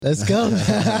Let's go.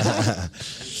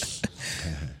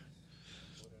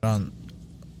 On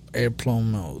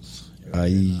airplane mode.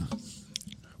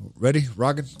 Ready?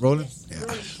 Rocking? Rolling? Yeah.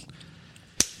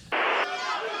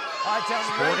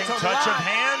 Sporting touch of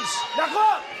hands.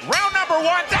 Round number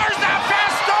one. There's that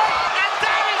fast start. And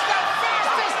that is the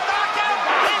fastest knockout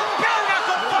in bare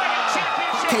knuckle fighting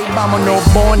championship. Hey, mama, no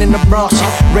born in the Bronx,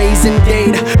 raised in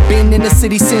Dade. Been in the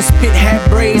city since Pit had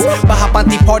braids. Baja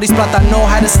Panty parties, plata know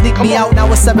how to sneak me out.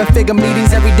 Now it's 7-figure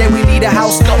meetings, every day we leave the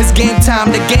house. It's game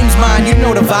time, the game's mine, you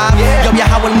know the vibe. Yo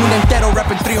viajaba el mundo entero,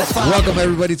 reppin' 305. Welcome,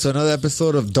 everybody, to another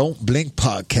episode of Don't Blink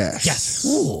Podcast. Yes.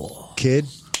 Kid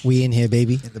We in here,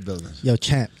 baby. in the building. Yo,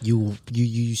 champ, you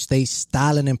stay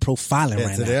styling and profiling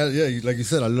right now. Today, like you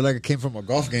said, I look like I came from a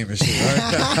golf game and shit,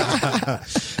 right?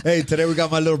 Hey, today we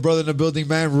got my little brother in the building,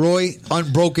 man. Roy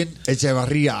Unbroken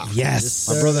Echevarria. Yes.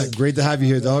 My brother, great to have you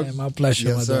here, dog. Yeah, my pleasure,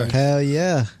 Yes, my sir. dog. Hell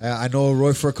yeah. I know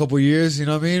Roy for a couple years, you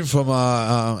know what I mean? From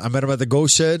I met him at the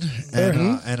Ghost Shed,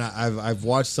 and I've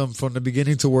watched him from the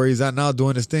beginning to where he's at now,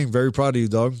 doing his thing. Very proud of you,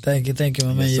 dog. Thank you,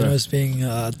 my man. Yes, You sir. know, it's been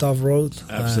a tough road.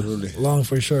 Absolutely. Long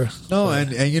for sure. No,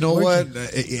 and you know what?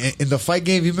 In the fight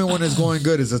game, even when it's going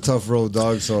good, it's a tough road,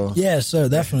 dog. So Yeah, sir,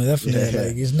 definitely. Yeah.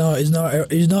 Like it's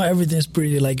not everything's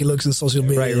pretty like it looks in social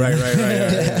media. right.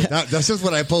 That's just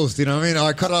what I post. You know what I mean?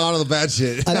 I cut out all of the bad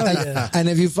shit. And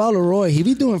if you follow Roy, he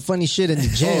be doing funny shit in the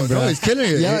gym, bro. No, he's killing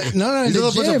it. Yeah, no, he's in doing the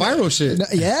a bunch of gym. viral shit. No,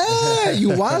 yeah, you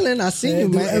wildin'. I seen Yeah, you,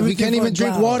 do man. We everything can't for even a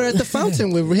drink cloud. water at the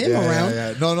fountain with him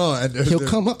around. No, and He'll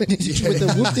come up and with the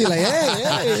whoopty like,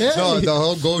 hey. No, the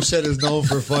whole Ghost Shed is known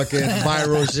for fucking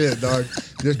viral shit, dog.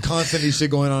 There's constantly shit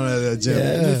going on at the gym.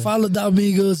 If you follow the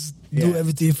amigos, do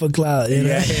everything for cloud. You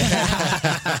know?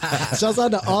 Shouts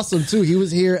out to Awesome too. He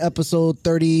was here episode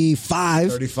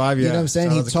 35. 35, You know yeah. what I'm saying?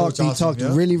 Shout He out to Coach talked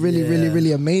Awesome, yeah.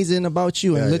 really amazing about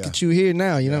you. And Yeah, look yeah. at you here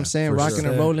now. You know what I'm saying? for Rocking sure.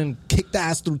 and rolling, kicked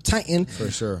ass through Titan.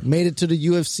 For sure. Made it to the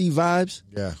UFC vibes.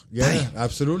 Yeah,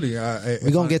 absolutely.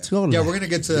 We're gonna get to all of Yeah, that. we're gonna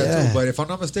get to that Yeah. too. But if I'm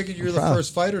not mistaken, you're the proud.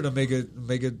 first fighter to make it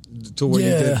to where you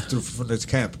Yeah. did from this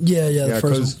camp. Yeah, the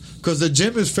first one. Because the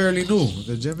gym is fairly new.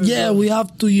 The gym is Yeah, we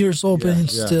have 2 years open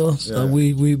Yeah, still. yeah. So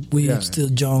we Yeah. still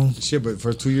young. shit. But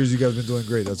for 2 years, you guys been doing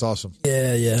great. That's awesome.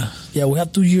 Yeah. We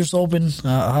have 2 years open.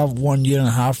 I have 1 year and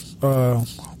a half.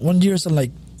 1 year and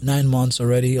like 9 months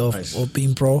already of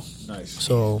being pro. Nice.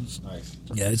 So Nice.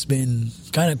 yeah, it's been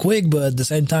kind of quick, but at the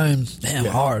same time, damn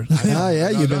hard. Oh, yeah,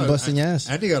 you've been No, busting your ass.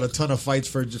 And you got a ton of fights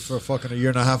for fucking a year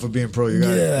and a half of being pro. You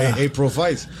got Yeah. eight pro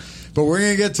fights. But we're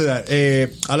gonna get to that.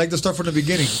 I like to start from the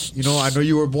beginning. You know, I know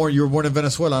you were born in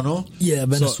Venezuela, no? Yeah,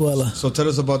 Venezuela. So tell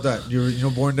us about that. You're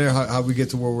born there. How we get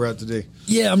to where we're at today?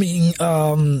 Yeah, I mean,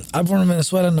 I'm from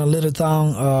Venezuela in a little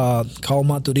town called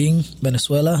Maturin,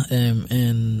 Venezuela,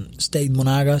 in state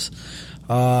Monagas.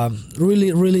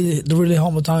 Really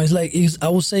humble town. I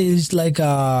would say it's like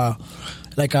a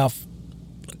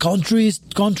country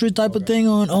type of thing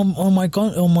on my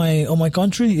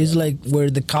country. It's like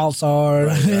where the cows are.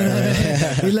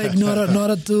 It's like not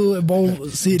a too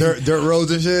evolved city. Dirt roads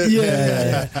and shit.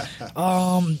 Yeah.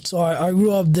 So I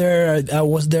grew up there. I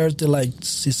was there till I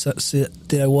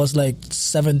was like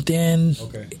 17.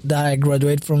 Okay. That I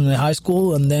graduated from the high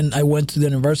school, and then I went to the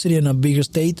university in a bigger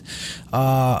state.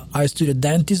 I studied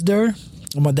dentist there.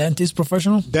 I'm a dentist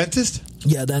professional. Dentist?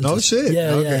 Yeah, dentist. No shit.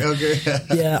 Yeah, Okay.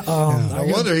 yeah. I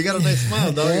wonder. He got a nice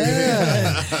smile, dog.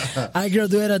 I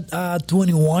graduated at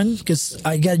 21 because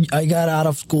I got out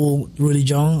of school really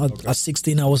young. At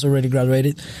 16, I was already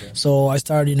graduated. Okay. So I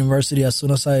started university as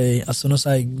soon as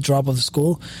I dropped out of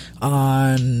school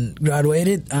and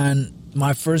graduated. And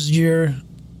my first year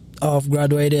of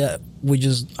graduated,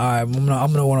 I'm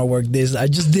gonna want to work this. I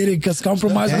just did it because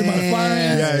compromise with my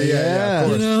parents. Yeah.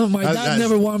 You know, my dad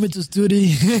never wanted me to study.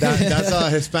 That's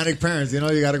Hispanic parents. You know,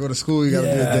 you got to go to school. You got to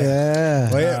do it.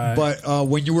 Yeah. But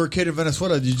when you were a kid in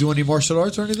Venezuela, did you do any martial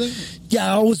arts or anything? Yeah,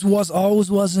 I always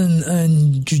was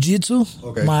in jiu-jitsu.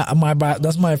 Okay.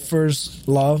 That's my first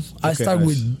love. I started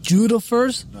with judo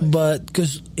first, but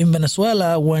because in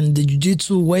Venezuela, when the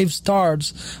jiu-jitsu wave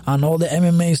starts and all the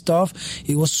MMA stuff,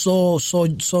 it was so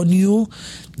new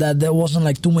that there wasn't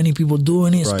like too many people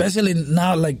doing it, especially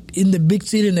now, like in the big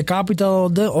city, in the capital,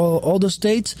 all the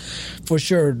states, for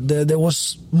sure there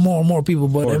was more people.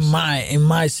 But in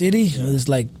my city, it's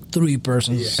like 3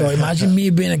 persons. Yeah. So imagine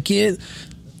me being a kid.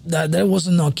 That there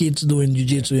wasn't no kids doing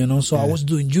jiu-jitsu, you know. So I was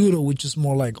doing judo, which is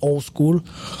more like old school,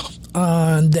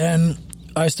 and then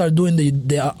I started doing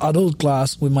the adult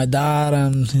class with my dad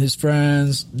and his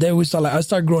friends. I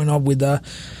started growing up with that.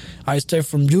 I stayed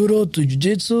from judo to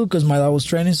jiu-jitsu because my dad was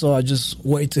training, so I just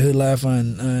wait till he left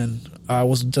and I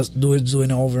was just doing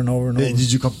it over and over and over.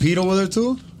 Did you compete over there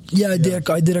too? Yeah, I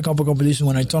did a couple competitions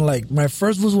when I turned my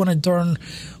first was when I turned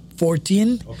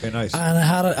 14. Okay, nice. And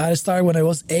I started when I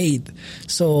was 8.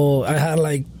 So I had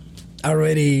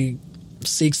already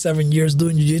 6-7 years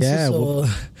doing jiu-jitsu. Yeah, so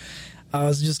I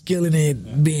was just killing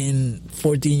it being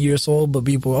 14 years old, but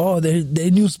people,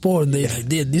 they knew sport. They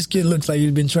this kid looks like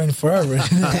he's been training forever.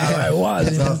 I was.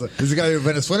 That's awesome. Is the guy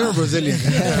Venezuelan or Brazilian?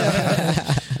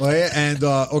 Oh, yeah. And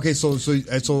okay, so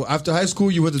after high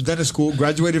school, you went to dentist school,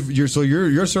 graduated.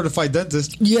 You're a certified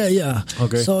dentist. Yeah.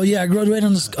 Okay. So I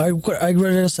graduated. I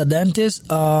graduated as a dentist.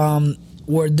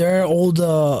 Were there all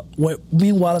the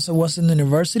meanwhile as I was in the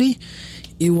university,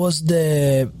 it was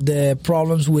the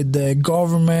problems with the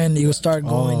government. It would start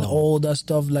going all that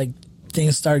stuff,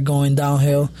 things start going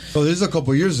downhill. So this is a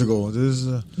couple years ago.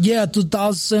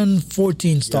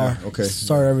 2014 start. Yeah, okay.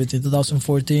 Start everything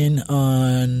 2014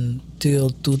 until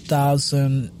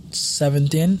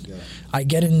 2017. Yeah. I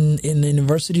get in the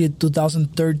university in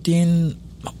 2013,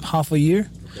 half a year.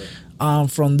 Okay.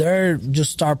 From there,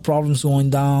 just start problems going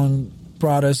down.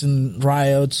 Protests and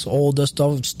riots, all the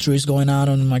stuff, streets going out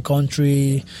in my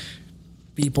country,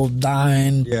 people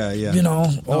dying. Yeah.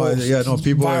 People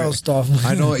viral stuff.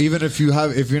 I know. Even if you're not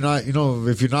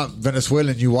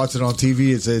Venezuelan, you watch it on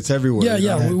TV. It's everywhere.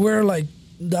 Yeah. We were like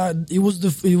that. It was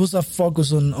a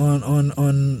focus on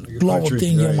global country,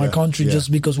 thing in my country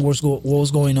just because what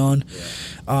was going on.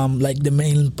 Yeah. The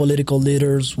main political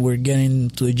leaders were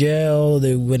getting to jail.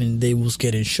 They was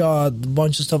getting shot. A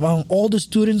bunch of stuff. All the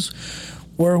students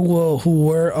who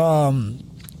were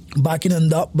backing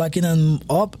them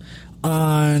up,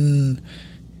 and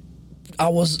I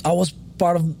was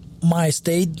part of my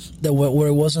state where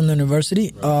it was in the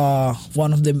university. Right.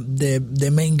 One of the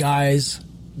main guys,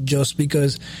 just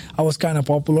because I was kind of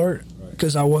popular,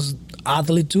 because I was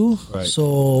athlete too. Right.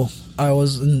 So I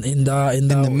was in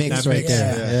the mix right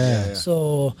there. Yeah.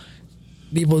 So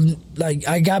people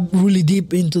I got really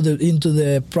deep into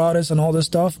the protests and all this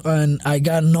stuff, and I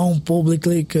got known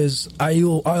publicly because I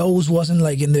always wasn't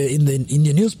in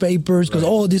the newspapers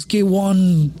because this kid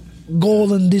won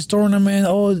gold in this tournament,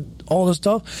 all the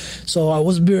stuff. So I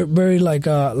was very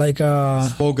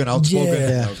outspoken.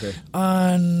 Yeah. Okay.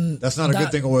 And that's not a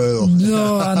good thing though.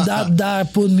 No, and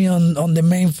that put me on the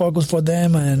main focus for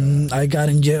them, and I got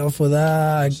in jail for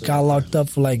that. I got locked up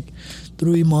for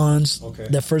 3 months. Okay.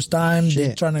 The first time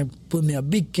they trying to put me a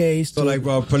big case. So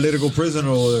political prisoner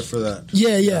over for that.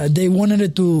 Yeah. They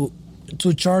wanted to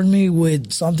charge me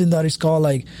with something that is called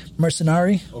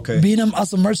mercenary. Okay. Being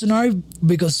as a mercenary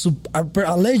because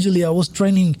allegedly I was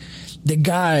training the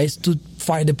guys to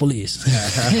fight the police.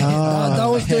 that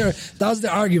was the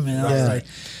argument. I was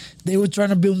they were trying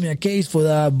to build me a case for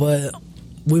that, but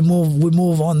we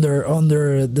move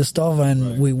under the stuff,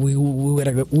 and we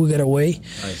get away.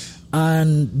 Nice.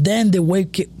 And then the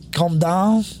wave calmed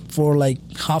down for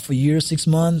half a year, 6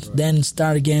 months. Right. Then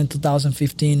start again.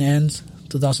 2015 ends.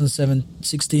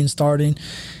 2016 starting,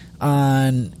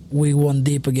 and we went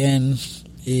deep again.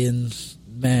 It's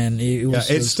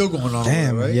still going on.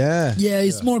 Damn, right? Yeah.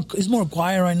 It's more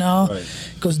quiet right now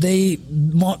because the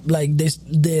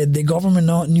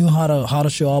government knew how to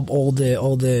show up all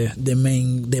the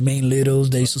main leaders.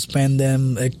 They suspend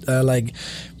them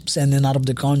sending out of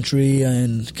the country,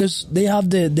 and because they have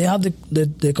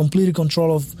the complete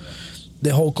control of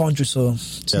the whole country, so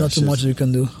it's not too much you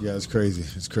can do. Yeah, it's crazy.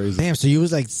 Damn, so you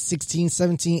was 16,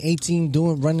 17, 18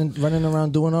 running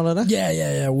around doing all of that?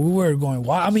 Yeah. We were going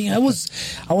wild. I mean, I was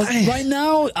right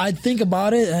now I think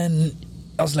about it and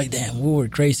I was like, damn, we were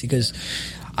crazy because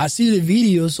I see the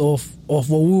videos of what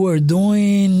we were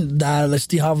doing that I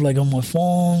still have on my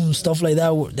phone, stuff like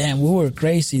that. Damn, we were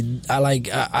crazy. I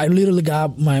literally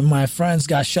got my friends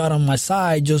got shot on my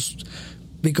side just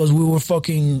because we were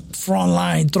fucking front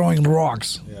line throwing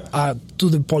rocks to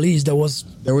the police that was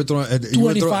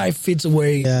 25 feet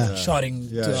away, shooting.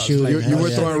 Yeah. You were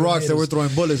throwing rocks, they were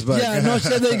throwing bullets back. Yeah, no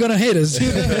shit, they're gonna hit us.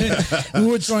 We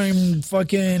were throwing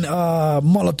fucking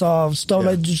Molotov stuff.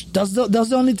 That's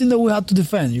the only thing that we had to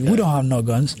defend. We don't have no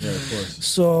guns. Yeah, of course.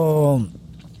 So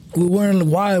we weren't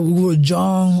wild. We were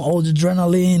young, all the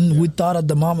adrenaline. We thought at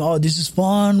the moment, this is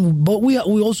fun. But we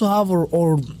also have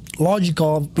our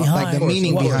logical behind the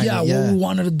meaning behind it. What we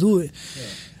wanted to do it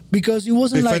because it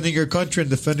wasn't defending your country and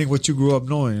defending what you grew up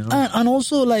knowing, you know? and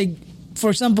also for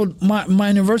example, my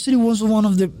university was one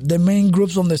of the main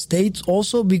groups on the States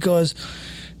also because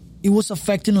it was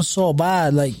affecting us so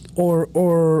bad,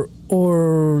 or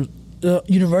the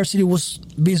university was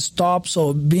being stopped,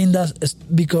 so being that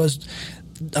because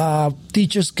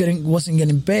teachers wasn't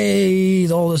getting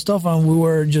paid, all the stuff, and we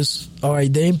were just, all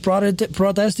right, they ain't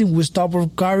protesting, we stop our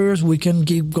careers, we can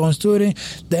keep going studying.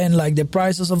 Then like the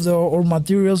prices of our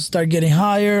materials start getting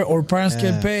higher, our parents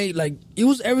get paid, like it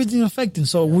was everything affecting,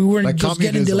 so we weren't like just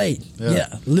getting delayed.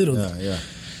 Literally. Yeah.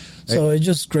 So it's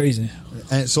just crazy.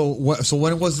 And so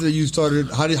when was it that you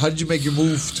started? How did you make your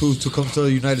move to come to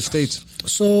the United States?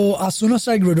 So as soon as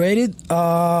I graduated,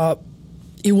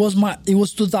 it was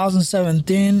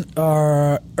 2017,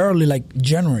 early like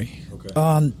January.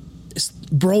 Okay.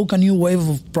 Broke a new wave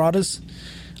of protests.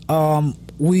 I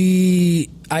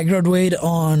graduated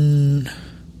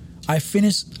I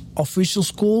finished official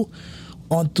school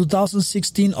on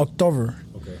 2016 October.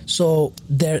 Okay. So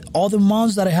the other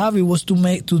months that I have, it was to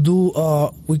do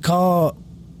we call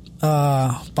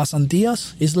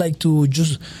pasantías. It's like to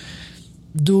just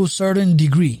do certain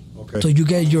degree. Okay. So you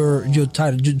get your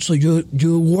title. So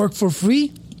you work for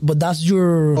free, but that's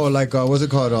your... Oh, like, what's it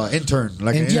called? Intern.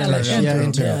 Like an intern.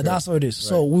 Intern. Yeah, that's what it is. Right.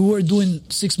 So we were doing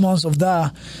 6 months of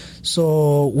that.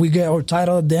 So we get our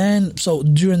title then. So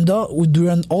during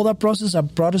all that process, a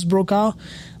protest broke out.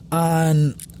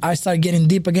 And I started getting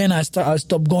deep again. I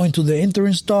stopped going to the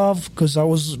intern stuff because I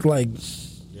was like,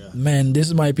 man, this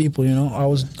is my people, you know. I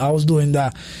was doing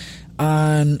that.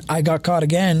 And I got caught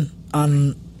again.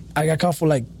 And I got caught for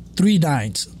like 3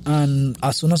 nights, and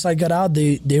as soon as I got out,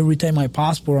 they retained my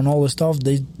passport and all the stuff.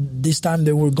 This time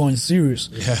they were going serious,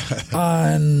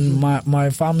 and my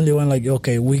family went like,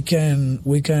 okay, we can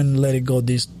let it go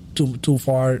this too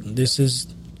far. This is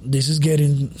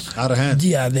getting out of hand.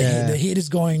 Yeah, the heat is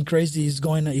going crazy.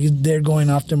 They're going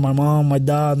after my mom, my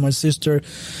dad, my sister.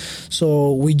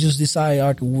 So we just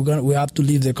decided we have to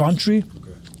leave the country.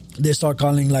 Okay. They start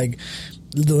calling like,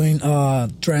 doing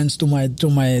trends to my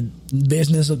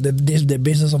business, the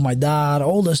business of my dad,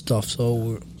 all this stuff.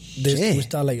 So we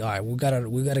start like, all right, we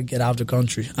gotta get out of the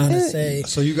country. And I say,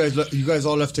 so you guys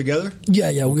all left together?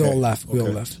 Yeah, we all left. We all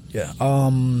left. Yeah.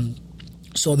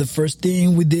 So the first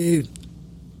thing we did,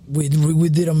 we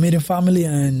did a meeting family,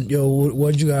 and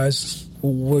what you guys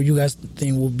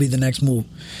think will be the next move.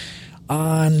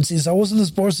 And since I was in the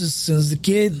sports since a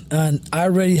kid, and I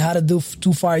already had to do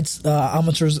 2 fights,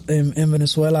 amateurs in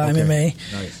Venezuela, MMA.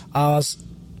 Nice.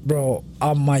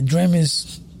 My dream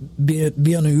is be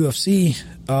on the UFC.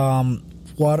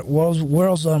 Where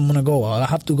else am I gonna go? I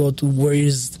have to go to where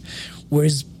is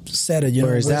set it.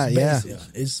 Where is that? Yeah,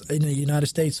 it's in the United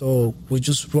States. So we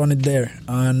just run it there.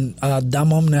 And at that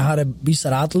moment, I had a visa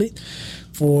athlete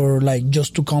for like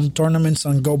just to come tournaments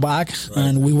and go back. Right.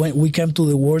 And we came to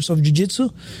the Worlds of Jiu-Jitsu,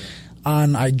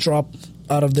 and I dropped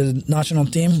out of the national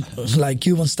team like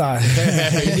Cuban style.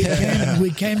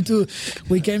 we came to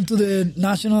the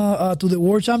national to the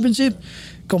World Championship,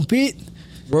 compete.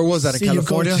 Where was that, in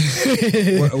California?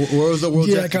 Where was the World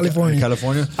Championship? California. In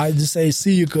California? I just say,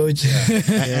 see you, coach.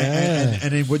 And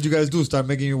then what did you guys do? Start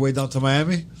making your way down to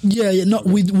Miami? Yeah. No,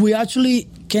 we actually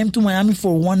came to Miami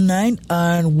for 1 night,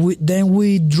 and we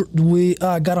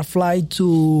got a flight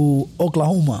to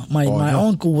Oklahoma. My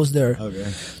uncle was there.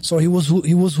 Okay. So he was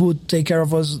who take care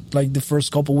of us like the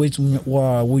first couple of weeks.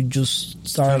 We just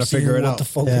started to figure it out. What the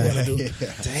fuck we gotta do.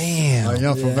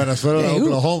 Damn. From Venezuela to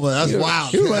Oklahoma. That's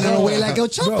wild. You're running away like a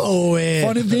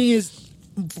funny thing is,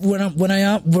 where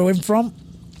I'm from,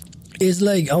 it's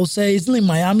like, I would say it's like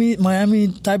Miami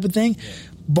type of thing,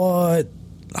 but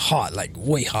hot, like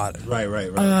way hotter. Right.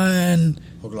 And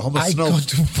I go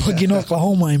to fucking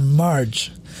Oklahoma in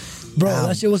March, bro.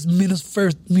 That shit was minus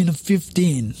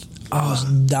 15. I was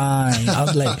dying. I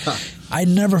was like, I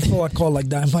never felt a cold like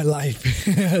that in my life.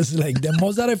 It's like the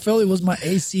most that I felt, it was my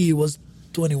AC was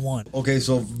 21. Okay,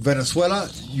 so Venezuela,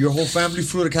 your whole family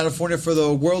flew to California for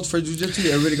the Worlds for Jiu-Jitsu?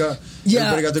 Everybody got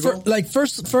to go?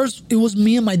 First, it was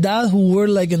me and my dad who were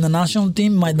like in the national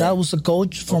team. My dad was a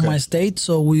coach from my state,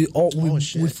 so we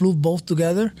flew both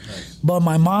together. Nice. But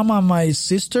my mom and my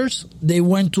sisters, they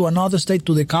went to another state,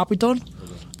 to the capital.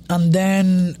 And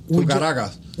then... To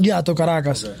Caracas? To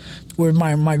Caracas. Okay. Where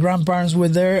my grandparents were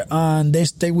there, and they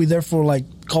stayed with there for like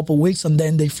a couple of weeks, and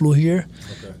then they flew here.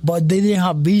 Okay. But they didn't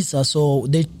have visa, so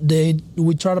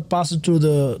we try to pass it through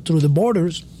the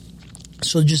borders.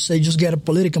 So just get a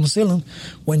political asylum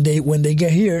when they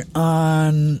get here,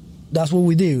 and that's what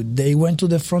we did. They went to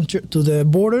the frontier, to the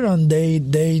border, and they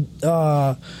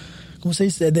 ¿cómo se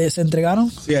dice? Se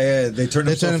entregaron. Yeah, they turned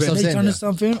themselves in. They turned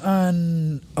themselves in,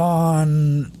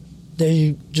 and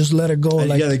they just let it go. And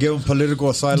like they give them political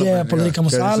asylum. Yeah, political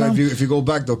asylum. If you go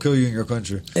back, they'll kill you in your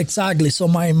country. Exactly. So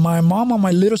my mom and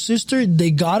my little sister,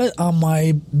 they got it. And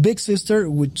my big sister,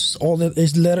 which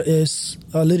is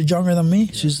a little younger than me,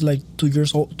 she's like 2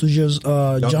 years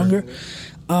younger,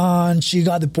 and she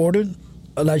got deported.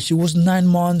 Like she was 9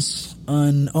 months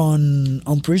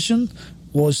on prison.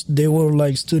 They were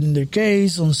like studying their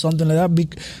case on something like that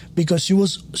because she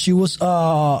was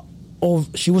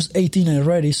 18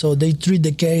 already, so they treat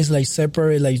the case like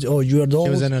separate, like, oh, you're adult.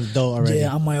 She was an adult already.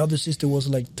 Yeah, and my other sister was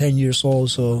like 10 years old,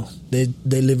 so they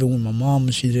living with my mom,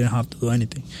 and she didn't have to do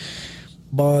anything.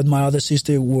 But my other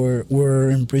sister were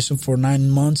in prison for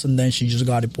 9 months, and then she just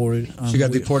got deported. She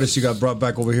got deported. She got brought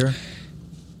back over here.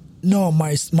 No,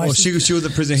 my she was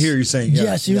in prison here. You're saying?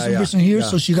 Yeah, she was in prison here,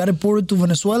 so she got deported to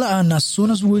Venezuela. And as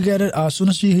soon as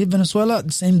she hit Venezuela,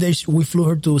 the same day we flew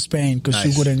her to Spain because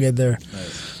she wouldn't get there.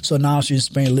 Nice. So now she's in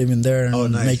Spain, living there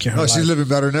and making her life. She's living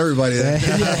better than everybody. Then.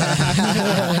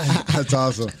 That's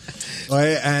awesome. All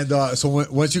right, and so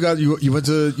once you went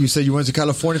to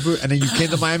California and then you came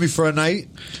to Miami for a night.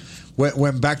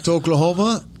 Went back to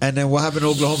Oklahoma, and then what happened in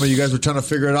Oklahoma? You guys were trying to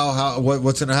figure it out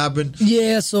what's going to happen.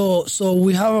 Yeah, so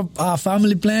we have a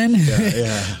family plan.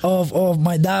 Yeah. of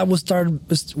my dad was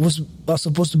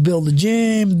supposed to build a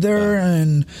gym there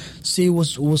and see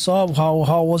what's up,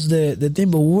 how was the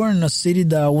thing. But we were in a city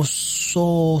that was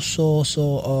so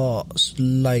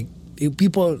like.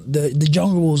 People, the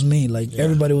jungle was me. Like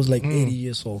everybody was like 80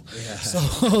 years old. Yeah. So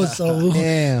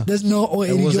there's no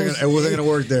 80 years. It wasn't gonna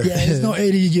work there. Yeah, there's no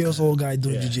 80 years old guy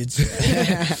doing jiu-jitsu.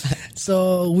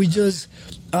 So we just,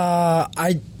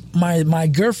 my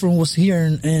girlfriend was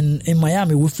here in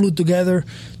Miami. We flew together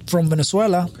from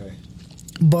Venezuela,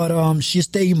 but she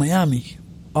stayed in Miami.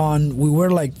 We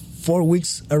were like 4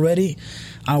 weeks already,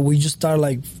 and we just started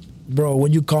like, bro,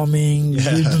 when you coming,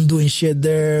 you're doing shit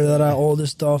there, all this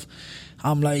stuff.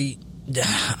 I'm like,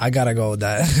 I gotta go with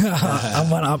that.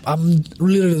 I'm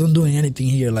really not doing anything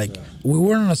here. Like, we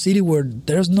were in a city where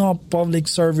there's no public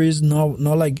service, no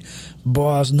like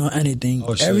bus, no anything.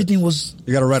 Everything was.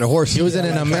 You gotta ride a horse. He was in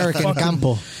an American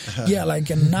campo. Yeah,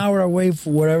 like an hour away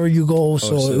from wherever you go.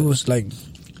 So it was like.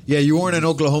 Yeah, you weren't in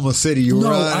Oklahoma City. I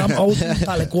was in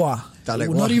Tahlequah.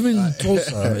 Not even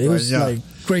Tulsa. It was like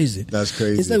crazy. That's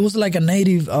crazy. It was like a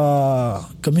native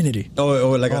community.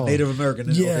 Oh, like a Native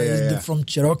American. Yeah, from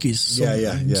Cherokees.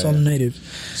 Some native.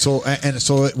 So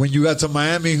when you got to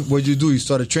Miami, what did you do? You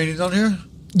started training down here?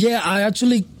 Yeah, I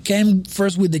actually came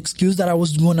first with the excuse that I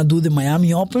was going to do the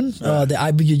Miami Open, the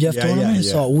IBJJF tournament.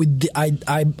 So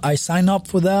I signed up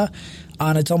for that.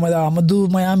 And I told my dad, I'm going to do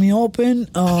Miami Open,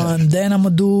 and then I'm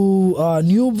going to do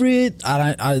New Breed.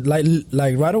 And I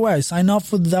like right away, I signed up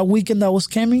for that weekend that was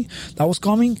coming.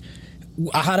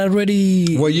 I had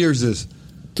already... What year is this?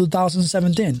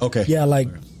 2017. Okay. Yeah, like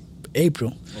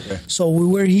April. Okay. So we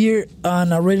were here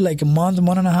and already like a month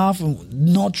and a half,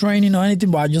 no training or anything,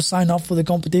 but I just signed up for the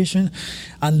competition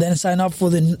and then signed up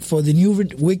for the New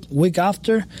week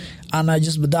after. And I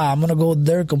just, I'm going to go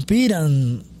there, compete,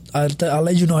 and... I'll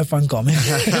let you know if I'm coming.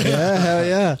 Yeah, hell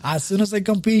yeah. As soon as I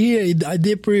compete here, I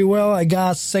did pretty well. I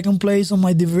got second place on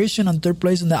my division and third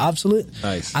place in the absolute.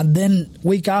 Nice. And then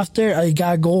week after, I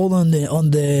got gold on the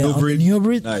New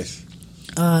Breed. Nice.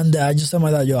 And I just told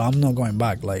my dad, I'm not going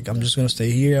back. Like, I'm just going to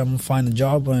stay here. I'm going to find a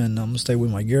job and I'm going to stay with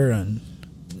my girl, and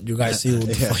you guys see what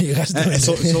the fuck you guys doing.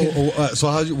 So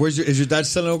is your dad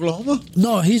still in Oklahoma?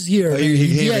 No, he's here.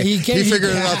 He figured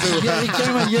it out too. Yeah, he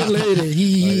came a year later.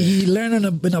 He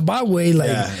learned in a bad way.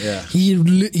 Like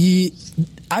he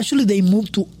actually they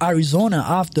moved to Arizona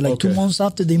after 2 months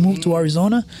after they moved to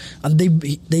Arizona, and they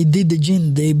did the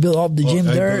gym. They built up the gym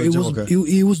there.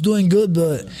 He was doing good,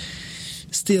 but.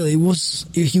 Still, he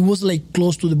was like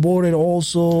close to the border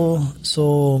also.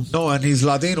 So no, and he's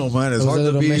Latino, man. It's hard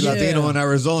to be Latino in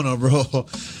Arizona, bro.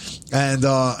 And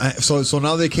so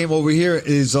now they came over here. I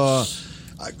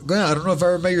don't know if I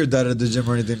ever met your dad at the gym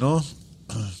or anything. No.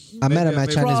 I met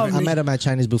him at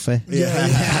Chinese buffet.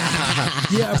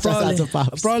 Yeah,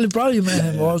 probably met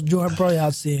him. Or you probably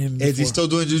have seen him before. Is he still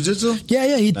doing jiu-jitsu?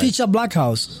 Yeah, he teach at Black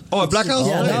House. Oh, at Black House?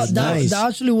 Yeah, nice. That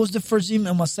actually was the first gym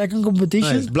in my second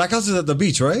competition. Nice. Black House is at the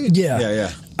beach, right?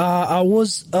 Yeah. I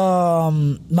was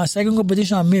my second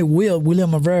competition. I met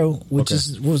William Abreu, which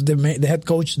was the head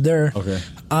coach there. Okay.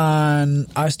 And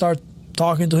I started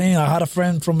talking to him. I had a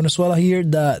friend from Venezuela here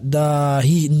that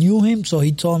he knew him, so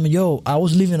he told me, I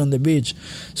was living on the beach.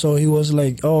 So he was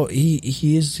like,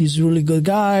 he's a really good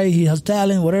guy, he has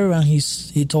talent, whatever. And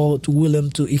he told to William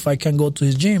if I can go to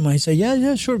his gym, and he said,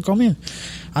 yeah, sure, come in.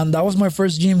 And that was my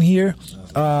first gym here.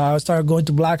 I started going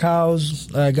to Black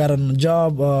House. I got a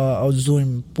job. I was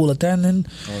doing pool attendant.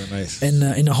 Oh, nice.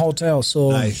 In a hotel.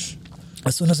 So Nice.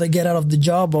 as soon as I get out of the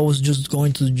job, I was just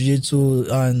going to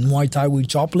jiu-jitsu and Muay Thai with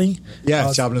Choplin. Yeah,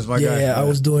 Choplin's my guy. Yeah, I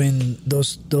was doing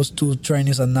those two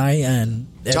trainings at night and.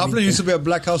 Choplin used to be at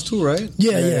Black House too, right?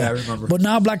 Yeah, I remember. But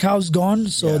now Black House gone,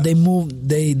 so they moved.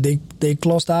 They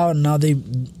closed out, and now they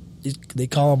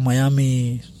call it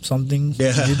Miami something.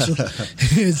 Yeah. Jiu-jitsu.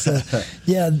 It's,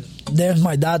 there's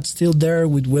my dad still there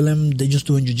with Willem. They just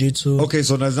doing jiu-jitsu. Okay,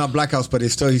 so it's not Black House, but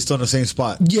he's still in the same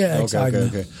spot. Yeah, okay, exactly.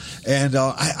 Okay. And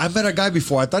I met a guy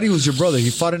before. I thought he was your brother.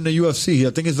 He fought in the UFC. I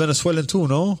think he's Venezuelan too.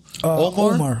 No,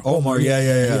 Omar.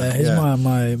 Yeah. He's my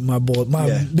boy,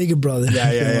 my bigger brother.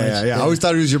 Yeah. I always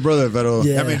thought he was your brother, but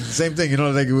I mean, same thing. You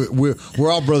know, like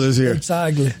we're all brothers here.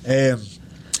 Exactly.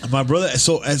 My brother.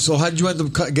 So how did you end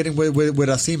up getting with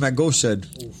Asim at Ghost Shed?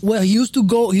 Well, he used to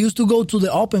go to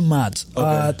the open mats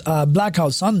at Black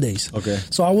House Sundays. Okay.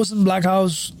 So I was in Black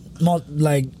House not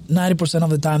like 90%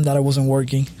 of the time that I wasn't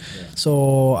working. Yeah.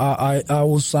 So I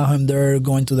saw him there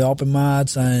going to the open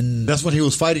mats, and that's when he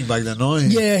was fighting back then, no?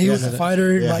 He was a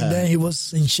fighter back then. He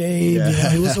was in shape. Yeah. You know,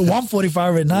 he was a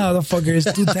 145 right now. The fucker is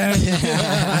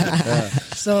 210.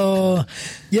 So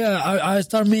I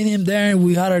started meeting him there, and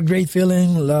we had a great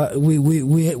feeling.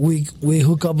 We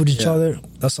hook up with each other.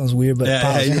 That sounds weird, but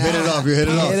you hit it off.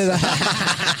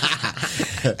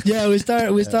 Yeah, we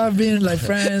started being like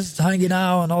friends, hanging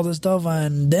out and all this stuff,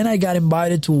 and then I got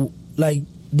invited to like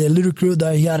the little crew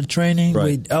that he had training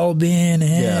with Elvin,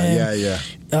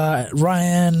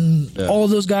 Ryan, all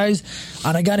those guys,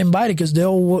 and I got invited because they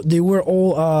were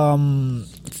all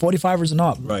 45ers and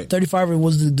up. Right. 35er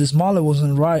was the smaller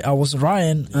wasn't right. I was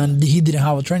Ryan, and he didn't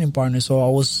have a training partner,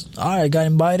 so I got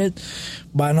invited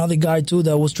by another guy too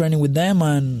that was training with them,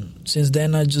 and since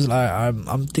then I just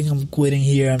I'm thinking I'm quitting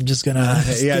here. I'm just gonna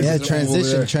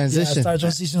transition. Start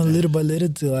transitioning little by little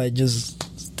till I just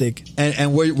stick.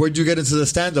 And where'd you get into the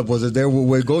stand up? Was it there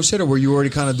with Ghost Shed, or were you already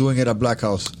kind of doing it at Black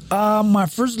House? My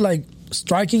first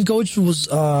striking coach was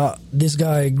this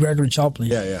guy Gregory Choplin.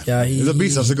 Yeah. He's a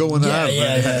beast. That's a good one to have.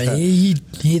 Yeah.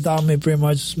 He taught me pretty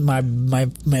much my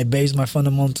base, my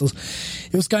fundamentals.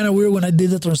 It was kind of weird when I did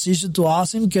the transition to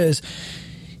Asim because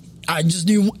I just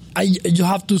knew you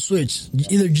have to switch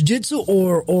either jiu-jitsu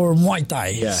or Muay Thai.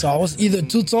 Yeah. So I was either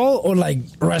too tall or like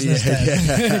wrestling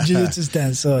stance, jiu-jitsu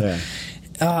stance. So.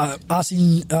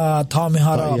 Asim taught me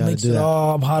how to mix it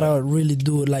up, how to really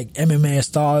do like MMA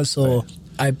style. So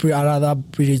I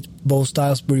adapt both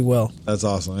styles pretty well. That's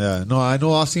awesome. Yeah. No, I know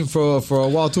Asim for a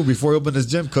while too before he opened his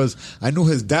gym because I knew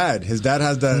his dad. His dad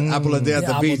has the Apple a Day at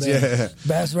the beach. Yeah.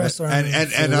 Best restaurant.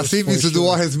 And Asim used to do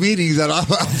all his meetings at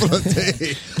Apple a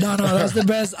Day. No, that's the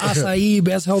best acai,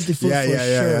 best healthy food.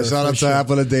 Yeah. Shout out to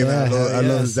Apple a Day, man. I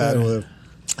love his dad.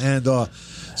 And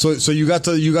so you got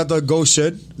the Ghost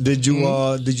Shed. Did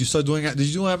you start doing? Did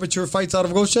you do amateur fights out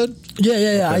of Ghost Shed?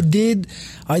 Yeah. Okay.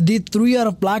 I did 3 out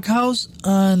of Black House,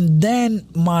 and then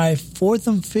my 4th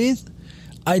and 5th,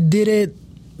 I did it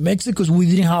Mexico because we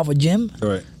didn't have a gym.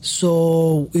 Right.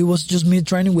 So it was just me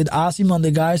training with Asim and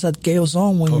the guys at KO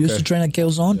Zone when we used to train at KO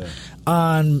Zone,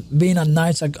 and being at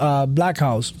nights at Black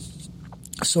House.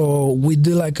 So we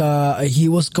did he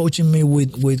was coaching me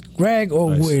with Greg or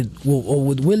with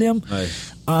William.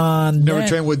 Nice. And never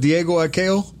trained with Diego at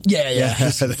KO? Yeah.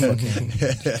 He's a fucking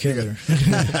killer.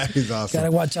 He's awesome.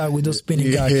 Gotta watch out with those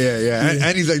spinning guys. Yeah.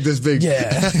 And he's like this big. Yeah.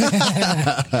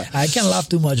 I can't laugh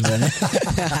too much, man.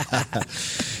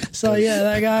 So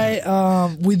that guy,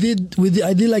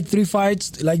 I did like 3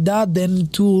 fights like that, then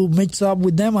 2 mixed up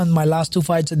with them, and my last 2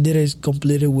 fights I did is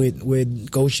completed with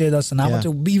Ghost Shed as an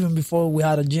amateur, even before we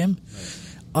had a gym.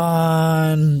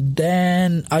 And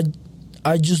then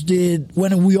I just did,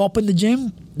 when we opened the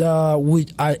gym, I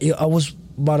was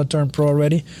about to turn pro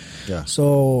already. Yeah.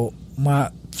 So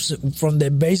from the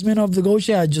basement of the Ghost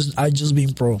Shed, I just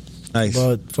been pro. Nice.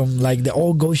 But from like the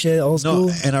old Ghost Shed, old school.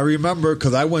 No, and I remember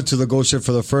because I went to the Ghost Shed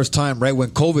for the first time right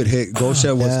when COVID hit. Ghost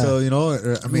Shed was still, I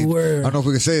mean, I don't know if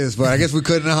we could say this, but I guess we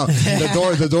could now.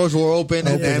 The doors were open,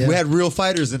 and we had real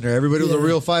fighters in there. Everybody was a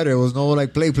real fighter. It was no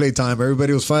like play time.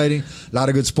 Everybody was fighting. A lot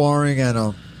of good sparring,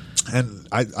 and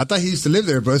I thought he used to live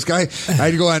there, but this guy,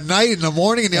 I'd go at night, in the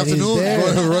morning, in the afternoon.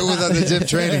 Roy was at the gym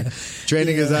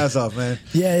training his ass off, man.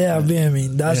 Yeah. I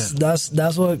mean, that's what it's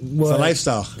a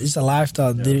lifestyle. It's a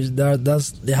lifestyle. Yeah.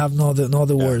 They have no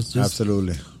other words.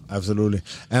 Absolutely.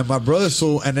 And my brother,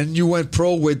 and then you went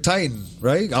pro with Titan,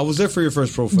 right? I was there for your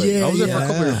first pro fight. I was there for a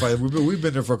couple of your fights. We've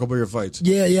been there for a couple of your fights.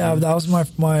 Yeah. That was my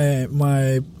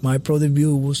pro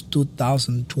debut was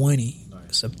 2020.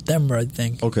 September, I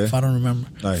think. Okay. If I don't remember.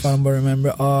 Nice. If I don't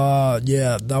remember.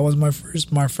 Yeah, that was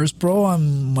my first pro,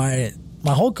 and my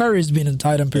whole career has been in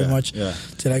Titan pretty much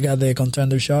till I got the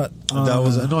contender shot.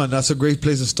 And that's a great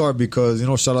place to start because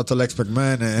shout out to Lex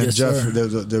McMahon and Yes, Jeff. sir.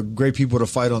 They're great people to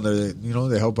fight on there.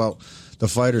 They help out the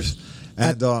fighters.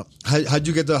 And how'd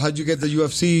you get the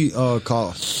UFC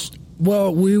call?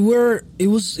 Well, it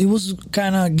was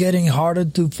kind of getting harder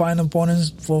to find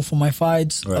opponents for my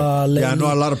fights. Right. Lately. I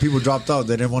know a lot of people dropped out.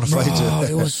 They didn't want to fight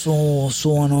you. It was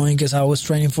so annoying because I was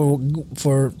training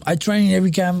for I trained in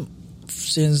every camp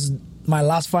since my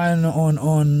last fight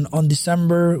on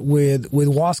December with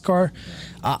Waskar.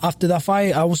 After that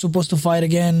fight, I was supposed to fight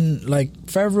again like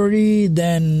February,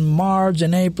 then March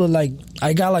and April. Like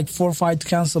I got like 4 fights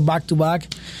canceled back to back,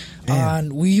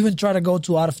 and we even tried to go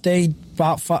to out of state.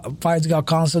 Fights got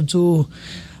canceled too,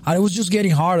 and it was just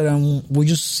getting harder. And we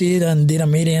just sit and did a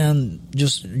meeting and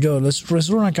just let's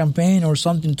run a campaign or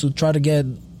something to try to get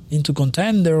into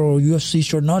contender or UFC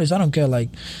short notice. I don't care, like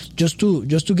just to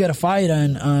get a fight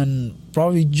and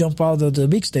probably jump out of the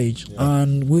big stage.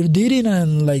 And we did it,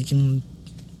 and like in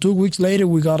 2 weeks later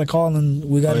we got a call and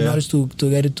we got a notice to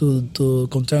get it to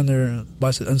contender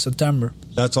in September.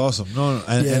 That's awesome.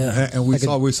 And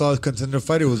we saw a contender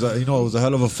fight. It was it was a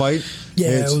hell of a fight.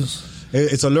 Yeah,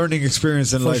 it's a learning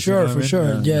experience in life. For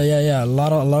sure. Yeah. A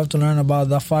lot to learn about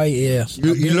that fight. Yeah,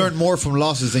 you learn more from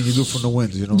losses than you do from the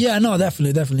wins. Yeah, no,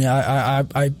 definitely.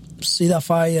 I see that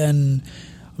fight, and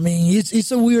I mean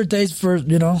it's a weird taste for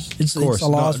it's a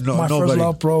loss. My first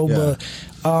love pro, but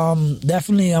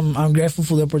definitely I'm grateful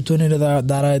for the opportunity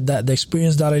that the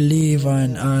experience that I live,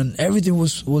 and everything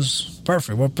was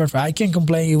perfect. Well, perfect. I can't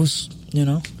complain. It was. It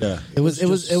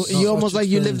was you almost like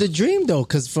you lived the dream though,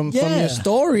 because from your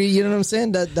story, you know what I'm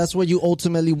saying, that's what you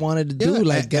ultimately wanted to do,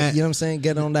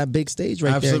 get on that big stage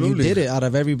right there. And you did it out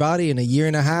of everybody in a year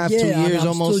and a half, 2 years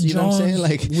almost. You know what I'm saying?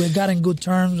 Like we got in good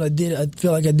terms. I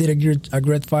feel like I did a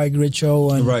great fight, great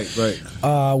show, and right.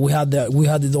 We had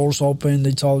the doors open.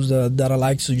 They told us that I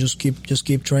like to just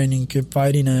keep training, keep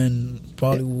fighting, and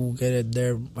probably we'll get it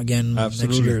there again next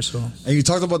year. So. And you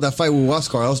talked about that fight with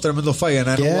Waskar. I was tremendo fight, and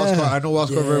I know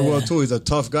Waskar very well too. He's a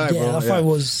tough guy, bro. That fight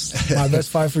was my best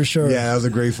fight for sure. Yeah, that was a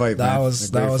great fight, man. That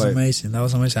was amazing. That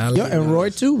was amazing. And Roy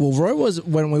too. Well, Roy was,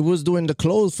 when we was doing the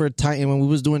clothes for Titan, when we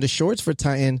was doing the shorts for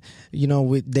Titan,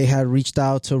 they had reached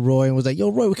out to Roy and was like, "Yo,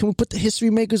 Roy, can we put the History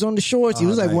Makers on the shorts?" He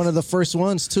was like one of the first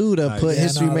ones too to put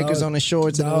History Makers on the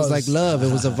shorts, and it was like love.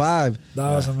 It was a vibe.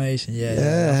 That was amazing. Yeah,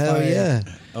 hell yeah.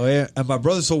 Oh yeah, and my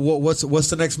brother. So what's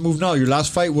the next move now? Your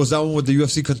last fight was that one with the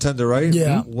UFC contender, right?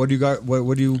 Yeah. What do you got?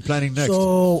 What are you planning next?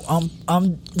 So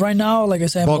I'm right now, like I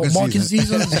said, Balkan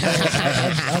season.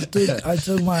 I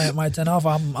took my 10 off.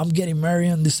 I'm getting married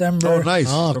in December. Oh, nice!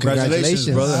 Oh, congratulations,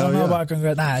 brother. I don't know about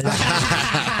congrats.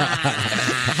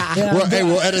 Hey,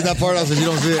 we'll edit that part out so you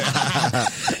don't see it.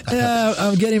 Yeah,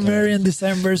 I'm getting married in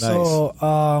December, so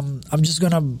I'm just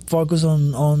gonna focus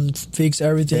on fix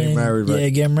everything. Getting married, right? Yeah,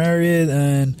 get married,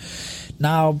 and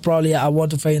now probably I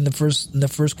want to fight in the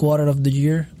first quarter of the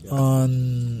year,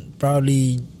 on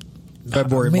probably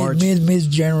February, March, mid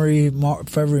January,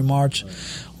 February, March,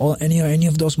 or any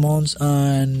of those months,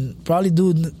 and probably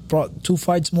do 2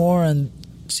 fights more and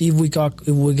see if we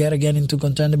get again into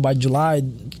contender by July.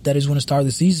 That is when to start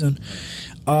the season.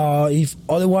 If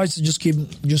otherwise, just keep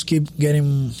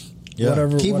getting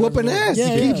whatever. Keep whooping ass.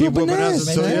 Keep whooping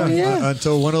ass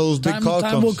until one of those big calls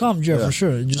comes. Time will come, Jeff, for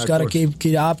sure. You just gotta keep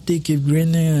optic, keep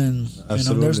grinning, and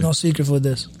there's no secret for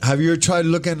this. Have you tried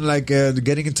looking like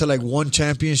getting into like one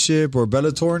championship or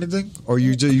Bellator or anything, or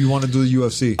you want to do the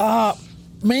UFC?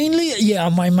 Mainly, yeah.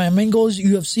 My main goal is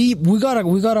UFC. We got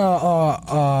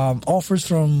offers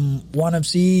from ONE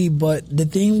FC, but the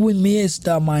thing with me is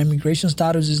that my immigration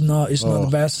status is not the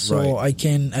best, so I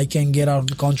can't get out of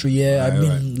the country yet. I've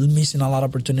been missing a lot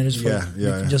of opportunities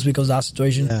just because of that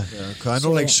situation. I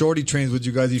know, like Shorty trains with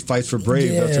you guys. He fights for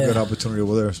Brave. That's a good opportunity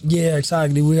over there. Yeah,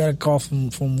 exactly. We got a call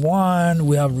from ONE.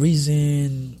 We have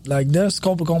Reason. Like there's a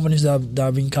couple companies that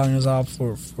have been calling us out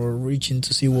for reaching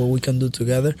to see what we can do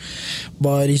together.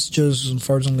 But it's just,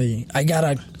 unfortunately, I got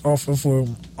an offer for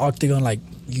Octagon, like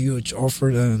huge offer,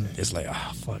 and it's like,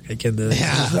 fuck, I can't do it.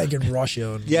 It's like in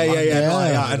Russia.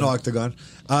 I know Octagon.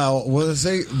 What did I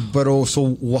say? But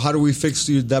also, how do we fix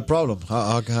that problem?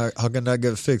 How can that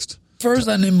get fixed? First,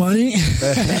 I need money.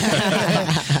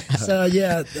 So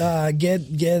yeah,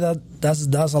 get that.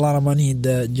 That's a lot of money.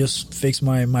 That just fix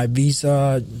my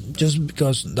visa, just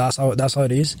because that's how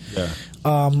it is. Yeah.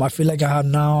 I feel like I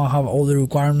have all the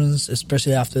requirements,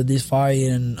 especially after this fight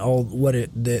and all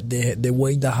the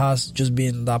weight that has just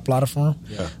been that platform.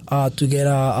 Yeah. To get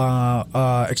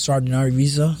a extraordinary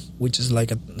visa, which is like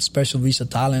a special visa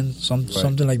talent,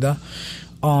 something like that.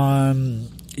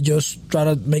 Just try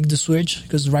to make the switch,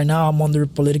 because right now I'm under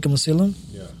political asylum,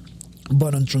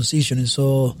 but on transition, and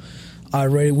so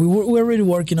we're already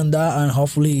working on that, and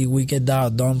hopefully we get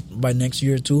that done by next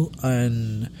year too.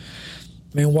 And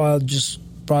meanwhile, just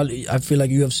probably I feel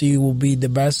like UFC will be the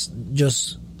best,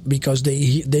 just because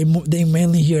they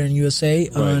mainly here in USA,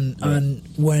 and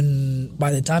when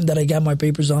by the time that I get my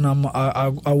papers done,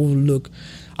 I will look.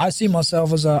 I see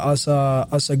myself as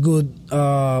a good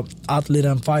athlete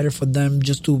and fighter for them,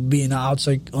 just to be in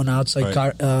outside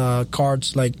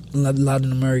cards like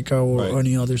Latin America or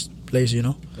any other place, you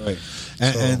know. Right.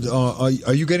 And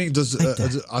are you getting does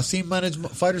Asim manage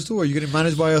fighters too? Are you getting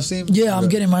managed by Asim? Yeah, I'm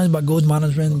getting managed by Gold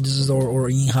Management. This is our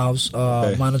in-house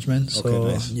management. So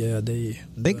nice. yeah, they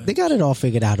got it all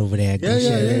figured out over there.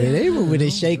 They were with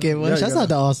it shaking. That's not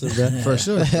the awesome, bro. For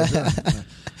sure.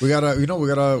 We gotta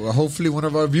hopefully one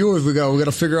of our viewers, we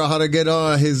gotta figure out how to get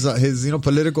his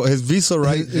political, his visa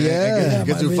right.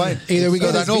 Get to fight. Either we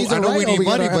get his visa I know we right, or need we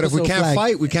get money, our but if we episode can't flag.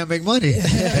 fight, we can't make money.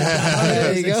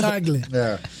 There you go. Exactly.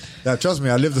 Yeah, trust me,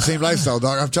 I live the same lifestyle,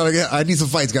 dog. I need some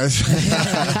fights, guys.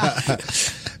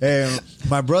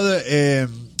 My brother, a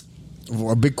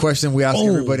big question we ask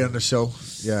everybody on the show.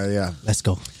 Yeah. Let's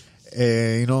go.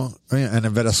 And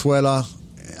in Venezuela,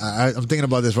 I'm thinking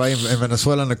about this, right? In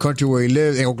Venezuela, in the country where he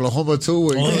lives, in Oklahoma too,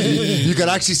 where you could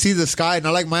actually see the sky.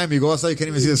 Not like Miami, you go outside, you can't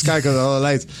even see the sky because of all the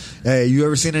lights. You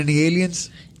ever seen any aliens?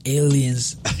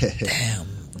 Aliens. Damn.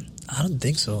 I don't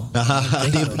think so.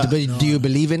 Do you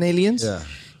believe in aliens? Yeah.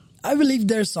 I believe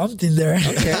there's something there.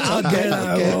 Okay. You know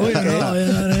what I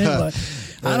mean? But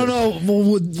I don't know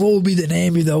what would be the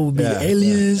name, if that would be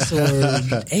aliens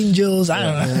or angels. I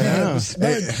don't know.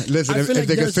 Listen, if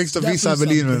they can fix the visa, I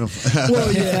believe in them.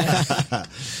 Well,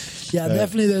 yeah,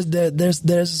 definitely.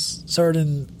 There's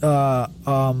certain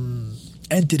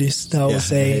entities that I would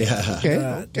say.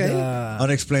 Okay.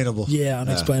 Unexplainable. Yeah,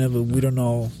 unexplainable. We don't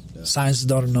know. Science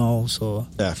don't know. So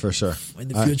yeah, for sure. In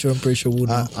the future, I'm pretty sure we'll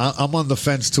know. I'm on the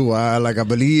fence too. I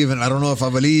believe, and I don't know if I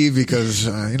believe because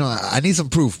I need some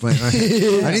proof, man.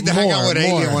 I need to hang out with an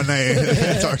alien one night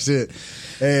and talk shit.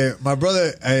 My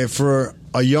brother, for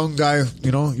a young guy,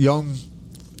 young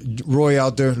Roy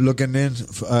out there looking in,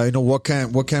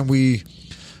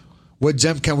 what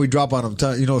gem can we drop on him?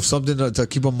 Something to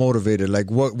keep him motivated. Like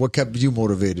what kept you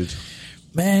motivated?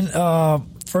 Man,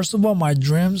 first of all, my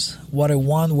dreams, what I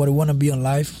want to be in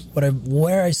life,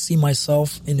 where I see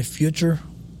myself in the future,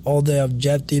 all the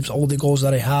objectives, all the goals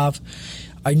that I have.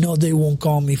 I know they won't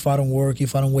come if I don't work,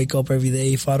 if I don't wake up every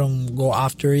day, if I don't go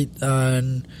after it.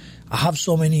 And I have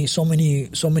so many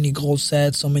goals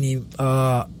set, so many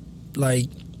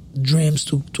dreams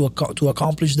to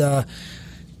accomplish that.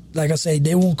 Like I say,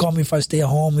 they won't come if I stay at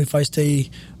home, if I stay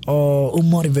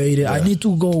unmotivated. Yeah. I need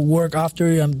to go work after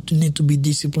it. I need to be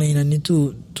disciplined. I need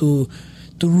to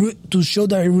show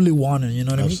that I really want it. You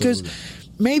know what I mean? Because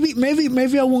maybe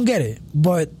I won't get it,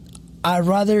 but I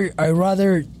rather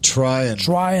try and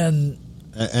find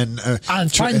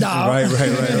out. Right.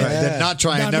 Then not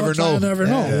try and never know. Never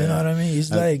know. You know what I mean? It's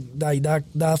like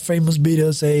that famous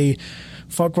video say,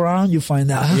 fuck around, you find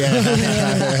out.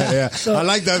 Yeah. So, I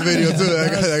like that video too.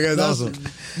 That guy's awesome.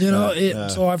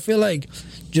 So I feel like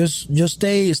just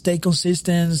stay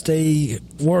consistent, stay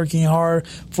working hard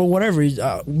for whatever.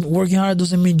 Working hard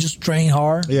doesn't mean just train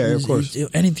hard. Yeah, of course.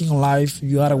 Anything in life,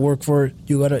 you gotta work for it.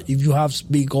 If you have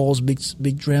big goals,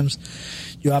 big dreams,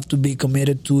 you have to be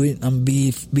committed to it and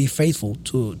be faithful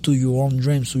to your own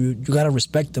dreams. So you gotta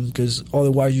respect them, because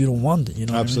otherwise you don't want it. You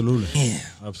know? Absolutely. What I mean? Yeah.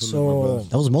 Absolutely. So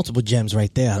that was multiple gems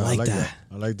right there. I like that.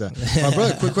 I like that. My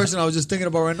brother, quick question. I was just thinking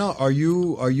about right now. Are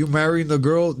you marrying the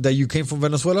girl that you came from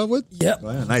Venezuela with? Yep.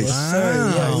 Oh, yeah, nice.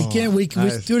 Wow. Yeah, we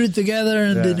studied together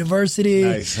in the university.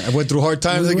 Nice. I went through hard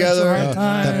times together. The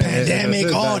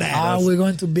pandemic, all that. We're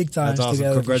going through big times That's awesome.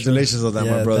 together. Congratulations on that,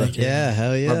 my brother. Yeah,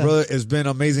 hell yeah. My brother, it's been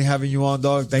amazing having you on,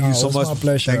 dog. Thank you so much. It's my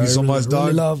pleasure. Thank you so much, dog. I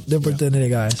really love the opportunity,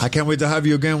 guys. I can't wait to have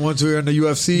you again once we're in the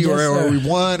UFC or we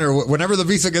won or whenever the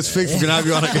visa gets fixed, we can have you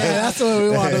you on again. Yeah, that's what we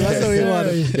wanted. That's what we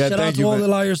wanted. Yeah, Shout out thank to you, all man. the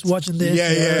lawyers watching this.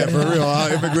 Yeah, for real. Our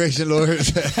immigration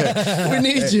lawyers. We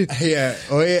need you. Yeah.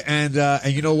 Oh, yeah.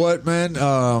 And you know what, man?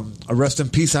 Rest in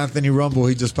peace, Anthony Rumble.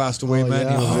 He just passed away, man.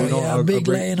 yeah. He was, you know, a big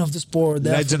great legend of the sport.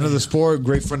 legend Definitely. of the sport,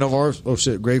 great friend of ours. Oh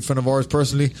shit, great friend of ours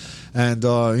personally. And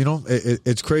you know,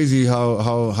 it's crazy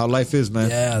how life is, man.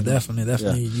 Yeah,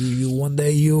 definitely. You one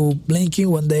day you blinking,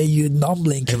 one day you not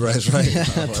blinking. That's right.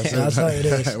 That's how it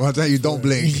is. One time you don't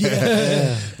blink.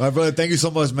 My brother, thank you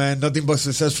so much, man. Nothing but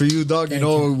success for you, dog. Thank you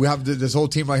know, we have this whole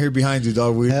team right here behind you,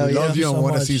 dog. We Hell love you so and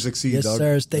want to much. see you succeed, yes, dog.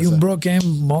 sir. Stay Yes, sir.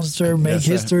 unbroken, Monster, make Yes,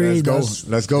 sir. history.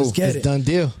 Let's go. Let's get It's it. done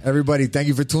deal. Everybody, thank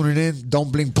you for tuning in.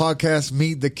 Don't Blink Podcast.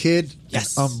 Meet the kid.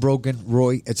 Yes. Unbroken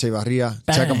Roy Echevarria.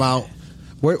 Bang. Check him out.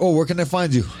 Where can they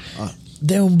find you?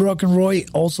 The Unbroken Roy,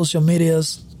 all social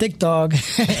medias, TikTok,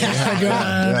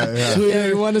 Instagram. Twitter.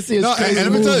 You want to see us No, crazy and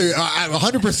let me moves. tell you,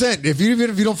 100%. Even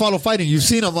if you don't follow fighting, you've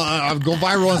seen them. I'm going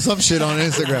viral on some shit on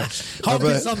Instagram.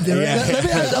 Hoping something, right? Let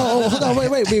me ask, hold on,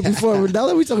 wait. Before now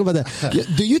that we talk about that,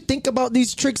 do you think about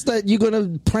these tricks that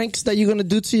pranks that you're gonna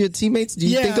do to your teammates? Do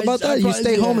you Yeah, think about I that? You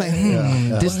stay probably- home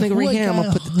like, this nigga right here, I'm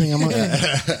gonna put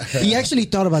the thing. He actually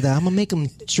thought about that. I'm gonna make him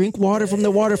drink water from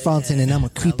the water fountain, and I'm gonna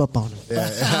creep up on him.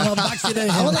 I'm vaccinated.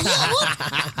 I was like, yeah,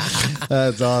 what?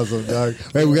 That's awesome, dog.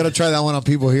 Hey, we got to try that one on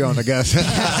people here on the guest.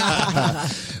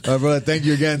 All right, brother, thank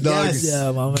you again, dog. Yes.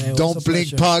 Yeah, my man. It was Don't a Blink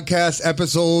pleasure. Podcast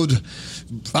episode,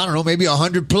 I don't know, maybe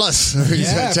 100 plus.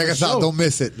 Yeah, Check for us out. sure. Don't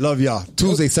miss it. Love y'all.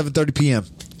 Tuesday, 7:30 p.m.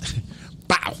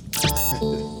 Bow.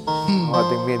 I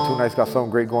think me and Two Nights got something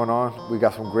great going on. We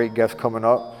got some great guests coming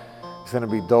up. It's gonna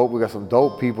be dope. We got some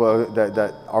dope people that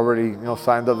already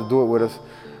signed up to do it with us,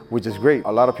 which is great.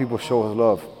 A lot of people show us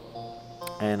love,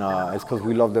 and it's because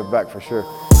we love them back for sure.